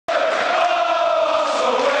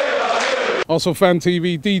Also, Fan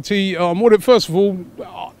TV, DT. First of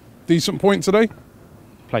all, decent point today.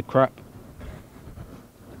 Played crap.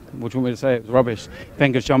 What do you want me to say? It was rubbish.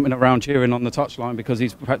 Wenger's jumping around cheering on the touchline because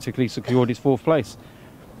he's practically secured his 4th place.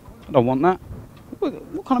 I don't want that.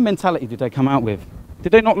 What kind of mentality did they come out with?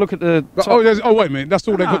 Did they not look at the... Oh, wait a minute. That's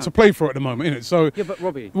all they've got to play for at the moment, isn't it? So, yeah, but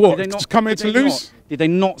Robbie... What, just come here to lose? Did they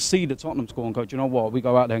not see the Tottenham score and go, do you know what? We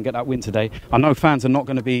go out there and get that win today. I know fans are not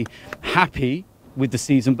going to be happy with the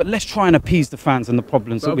season, but let's try and appease the fans and the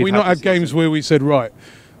problems that we've had. We not had games where we said, right,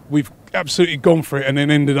 we've absolutely gone for it and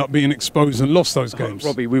then ended up being exposed and lost those games.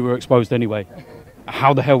 Robbie, we were exposed anyway.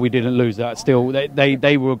 How the hell we didn't lose that? Still,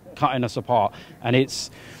 they were cutting us apart. And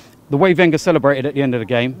it's... The way Wenger celebrated at the end of the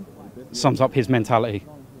game sums up his mentality.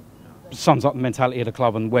 Sums up the mentality of the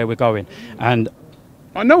club and where we're going. And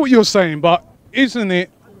I know what you're saying, but isn't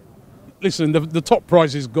it... Listen, the top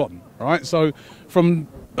prize is gone, right? So from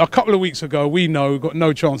a couple of weeks ago, we know we've got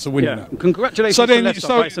no chance of winning that. Congratulations to Leicester,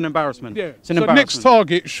 but it's an embarrassment. Yeah. It's an embarrassment. Next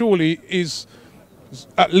target surely is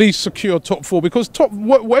at least secure top 4, because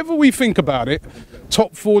whatever we think about it,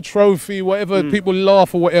 top 4 trophy, whatever, people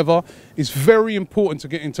laugh or whatever, is very important to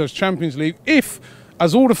get into the Champions League. If,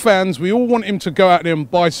 as all the fans, we all want him to go out there and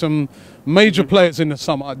buy some major players in the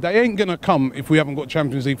summer, they ain't going to come if we haven't got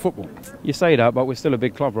Champions League football. You say that, but we're still a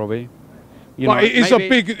big club, Robbie. You know, it is a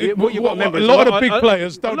big... A lot of the big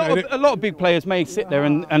players don't know it. A lot of big players may sit there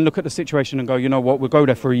and look at the situation and go, you know what, we'll go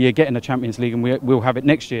there for a year, get in the Champions League, and we'll have it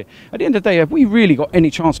next year. At the end of the day, have we really got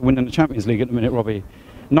any chance of winning the Champions League at the minute, Robbie?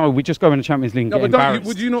 No, we just go in the Champions League and get embarrassed.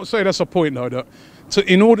 Would you not say that's a point, though, that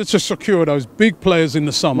in order to secure those big players in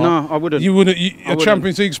the summer... No, I wouldn't. You wouldn't... A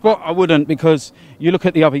Champions League spot? I wouldn't, because you look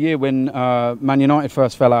at the other year when Man United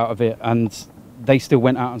first fell out of it and... They still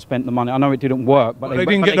went out and spent the money. I know it didn't work, but they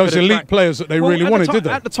didn't get those elite players that they really wanted, did they?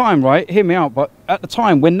 At the time, right, hear me out, but at the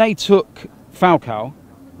time when they took Falcao,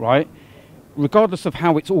 right, regardless of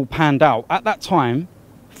how it's all panned out, at that time,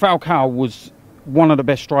 Falcao was one of the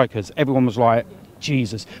best strikers. Everyone was like,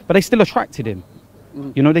 Jesus. But they still attracted him.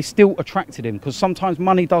 You know, they still attracted him because sometimes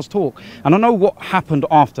money does talk. And I know what happened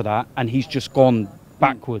after that, and he's just gone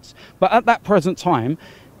backwards. But at that present time,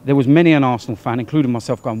 there was many an Arsenal fan, including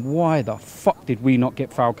myself, going, why the fuck did we not get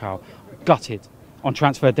Falcao? Gutted on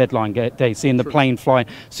transfer deadline day, seeing the plane flying.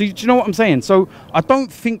 So, do you know what I'm saying? So, I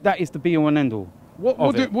don't think that is the be-all and end-all.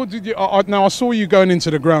 What did you... now, I saw you going into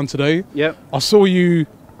the ground today. Yep. I saw you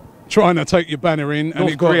trying to take your banner in, and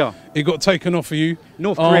it got taken off of you.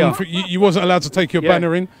 North Korea. You wasn't allowed to take your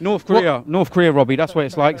banner in. North Korea, Robbie, that's what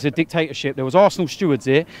it's like. It's a dictatorship. There was Arsenal stewards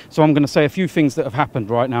here, so I'm going to say a few things that have happened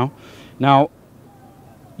right now. Now...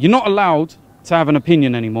 You're not allowed to have an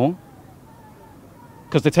opinion anymore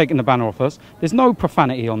because they're taking the banner off us. There's no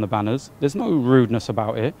profanity on the banners. There's no rudeness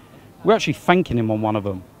about it. We're actually thanking him on one of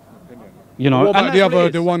them. You know. What about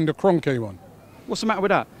the Kroenke one? What's the matter with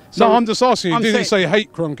that? So no, I'm just asking you. You didn't say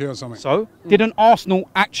hate Kroenke or something. So, didn't Arsenal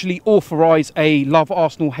actually authorise a Love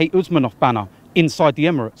Arsenal, Hate Usmanov banner inside the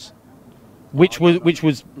Emirates? Which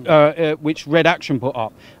Red Action put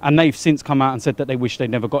up, and they've since come out and said that they wish they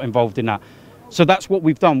never got involved in that. So that's what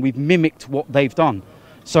we've done. We've mimicked what they've done.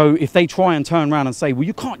 So if they try and turn around and say, well,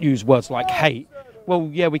 you can't use words like hate, well,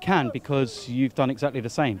 yeah, we can, because you've done exactly the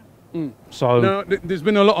same. So now, there's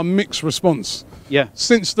been a lot of mixed response. Yeah.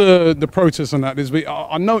 Since the protests and that,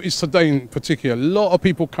 I noticed today in particular, a lot of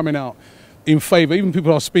people coming out in favour. Even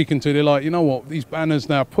people I was speaking to, they're like, you know what, these banners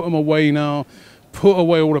now, put them away now. Put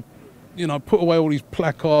away all the, put away all these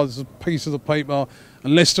placards, pieces of paper,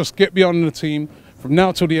 and let's just get behind the team. From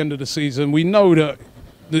now till the end of the season, we know that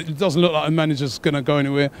it doesn't look like the manager's going to go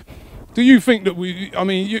anywhere. Do you think that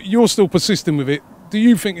you're still persisting with it. Do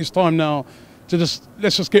you think it's time now to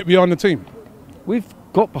let's just get behind the team? We've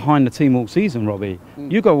got behind the team all season, Robbie.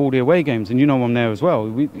 You go all the away games, and you know I'm there as well.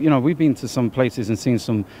 We've been to some places and seen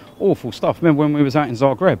some awful stuff. Remember when we was out in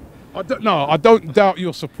Zagreb? I don't doubt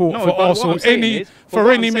your support for Arsenal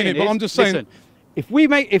for any minute. But I'm just saying,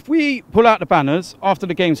 listen, if we pull out the banners after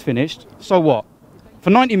the game's finished, so what? For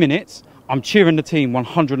 90 minutes, I'm cheering the team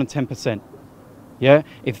 110%. Yeah?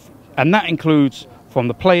 And that includes from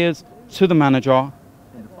the players to the manager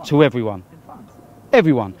to everyone.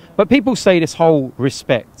 Everyone. But people say this whole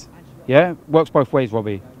respect. Yeah? Works both ways,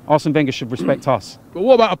 Robbie. Arsene Wenger should respect us. But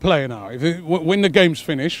what about a player now? When the game's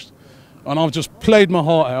finished and I've just played my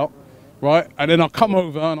heart out, right? And then I come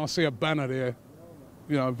over and I see a banner there,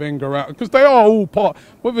 Wenger out. Because they are all part,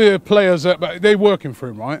 whether they're players, but they're working for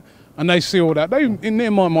him, right? And they see all that. They, in their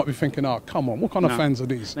mind, might be thinking, oh, come on, what kind of fans are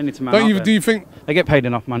these? They need to man up. Do you think... They get paid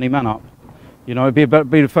enough money, man up. It'd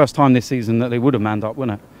be the first time this season that they would have manned up,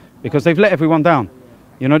 wouldn't it? Because they've let everyone down.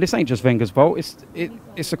 You know, this ain't just Wenger's fault.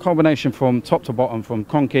 It's a combination from top to bottom, from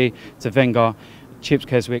Kroenke to Wenger, Chips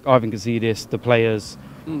Keswick, Ivan Gazidis, the players.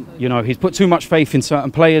 You know, he's put too much faith in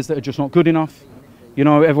certain players that are just not good enough. You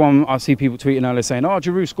know, I see people tweeting earlier saying, oh,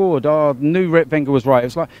 Giroud scored, knew Wenger was right.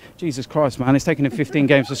 It's like, Jesus Christ, man, it's taken him 15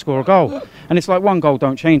 games to score a goal. And it's like, one goal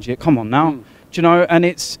don't change it. Come on now. Do you know, and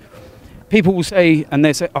it's, people will say, and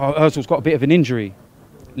they say, oh, Ozil's got a bit of an injury.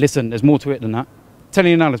 Listen, there's more to it than that. I'm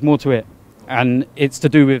telling you now, there's more to it. And it's to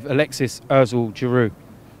do with Alexis, Ozil, Giroud.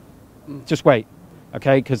 Just wait,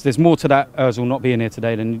 okay? Because there's more to that Ozil not being here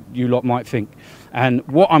today than you lot might think. And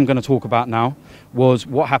what I'm going to talk about now was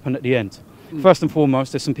what happened at the end. First and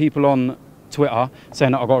foremost, there's some people on Twitter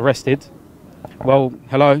saying that I got arrested. Well,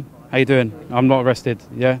 hello, how you doing? I'm not arrested,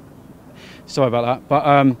 yeah? Sorry about that.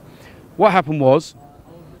 But what happened was,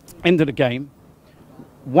 end of the game,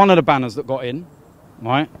 one of the banners that got in,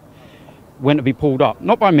 right, went to be pulled up.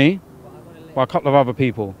 Not by me, by a couple of other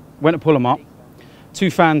people. Went to pull them up.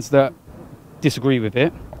 Two fans that disagree with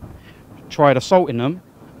it tried assaulting them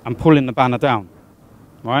and pulling the banner down,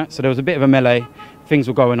 right? So there was a bit of a melee, things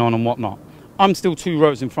were going on and whatnot. I'm still 2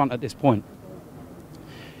 rows in front at this point.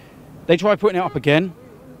 They try putting it up again.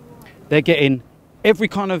 They're getting every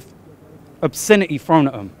kind of obscenity thrown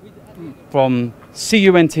at them. From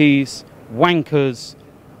CUNTs, wankers,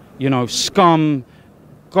 you know, scum,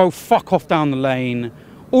 go fuck off down the lane,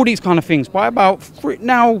 all these kind of things by about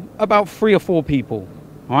 3 or 4 people,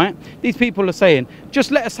 right? These people are saying,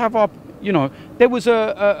 just let us have our, you know, there was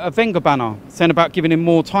a Wenger banner saying about giving him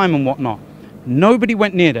more time and whatnot. Nobody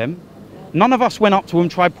went near them. None of us went up to them,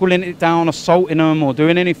 tried pulling it down, assaulting them or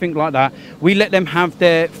doing anything like that. We let them have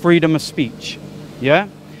their freedom of speech, yeah?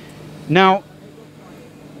 Now,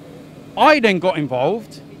 I then got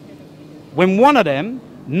involved when one of them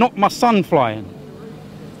knocked my son flying.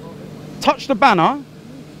 Touch the banner,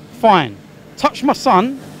 fine. Touch my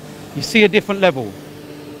son, you see a different level,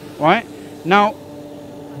 right? Now,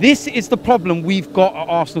 this is the problem we've got at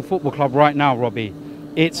Arsenal Football Club right now, Robbie.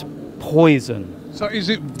 It's poison. So is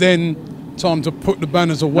it then time to put the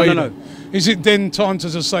banners away? No. Is it then time to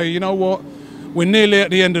just say, you know what, we're nearly at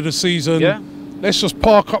the end of the season. Yeah. Let's just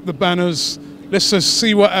park up the banners. Let's just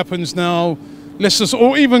see what happens now. Let's just,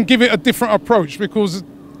 or even give it a different approach, because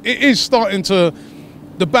it is starting to,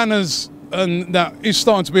 the banners and that is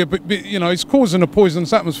starting to be a bit, you know, it's causing a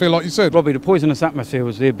poisonous atmosphere, like you said. Robbie, the poisonous atmosphere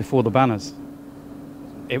was here before the banners.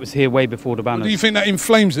 It was here way before the banners. Do you think that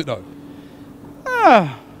inflames it though?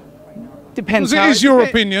 Depends. Because it is your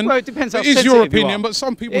opinion. Well, it depends how sensitive sensitive your opinion, you are. But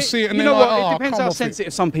some people see it and you they're know like, what? oh, It depends come how off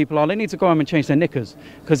sensitive some people are. They need to go home and change their knickers,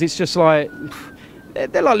 because it's just like,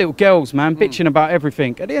 they're like little girls, man, bitching about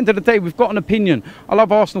everything. At the end of the day, we've got an opinion. I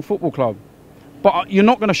love Arsenal Football Club, but you're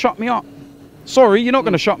not going to shut me up. Sorry, you're not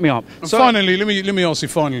going to shut me up. And so, finally, let me ask you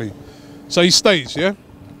finally. So he stays, yeah?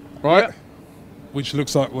 Right? Yeah. Which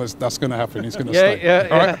looks like that's going to happen. He's going to Yeah, stay.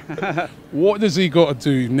 yeah. Right? What does he got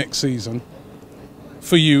to do next season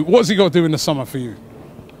for you? What has he got to do in the summer for you?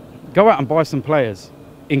 Go out and buy some players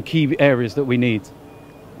in key areas that we need.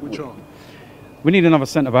 Which are? We need another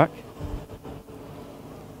centre-back.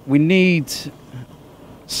 We need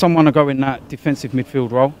someone to go in that defensive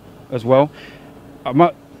midfield role as well.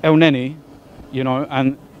 El Neni, you know,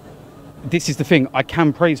 and this is the thing, I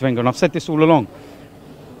can praise Wenger, and I've said this all along.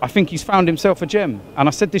 I think he's found himself a gem, and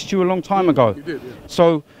I said this to you a long time ago. You did, yeah.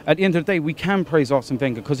 So at the end of the day, we can praise Arsene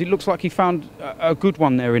Wenger, because it looks like he found a good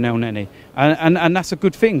one there in El Neni, and that's a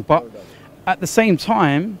good thing. But at the same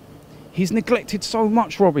time, he's neglected so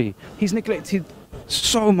much, Robbie. He's neglected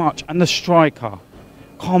so much, and the striker.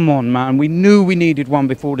 Come on, man. We knew we needed one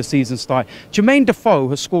before the season started. Jermaine Defoe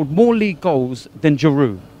has scored more league goals than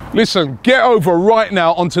Giroud. Listen, get over right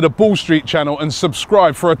now onto the Ball Street channel and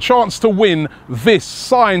subscribe for a chance to win this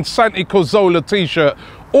signed Santi Cazorla t-shirt.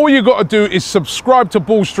 All you got to do is subscribe to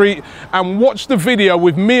Ball Street and watch the video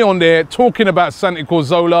with me on there talking about Santi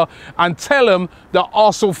Cazorla, and tell them that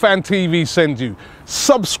Arsenal Fan TV sent you.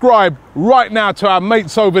 Subscribe right now to our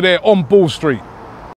mates over there on Ball Street.